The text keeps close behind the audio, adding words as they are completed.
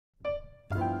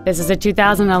This is a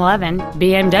 2011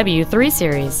 BMW 3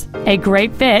 Series, a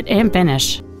great fit and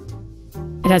finish.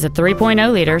 It has a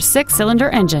 3.0-liter six-cylinder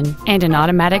engine and an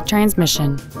automatic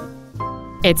transmission.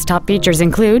 Its top features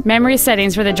include memory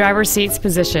settings for the driver's seat's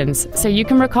positions, so you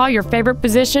can recall your favorite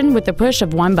position with the push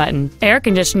of one button, air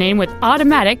conditioning with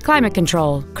automatic climate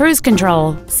control, cruise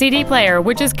control, CD player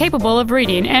which is capable of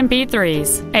reading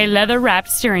MP3s, a leather-wrapped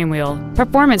steering wheel,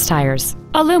 performance tires,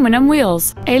 aluminum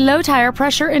wheels, a low tire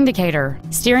pressure indicator,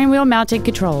 steering wheel mounted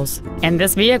controls, and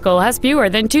this vehicle has fewer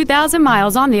than 2,000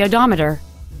 miles on the odometer.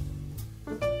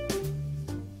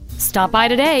 Stop by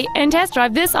today and test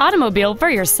drive this automobile for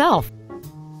yourself.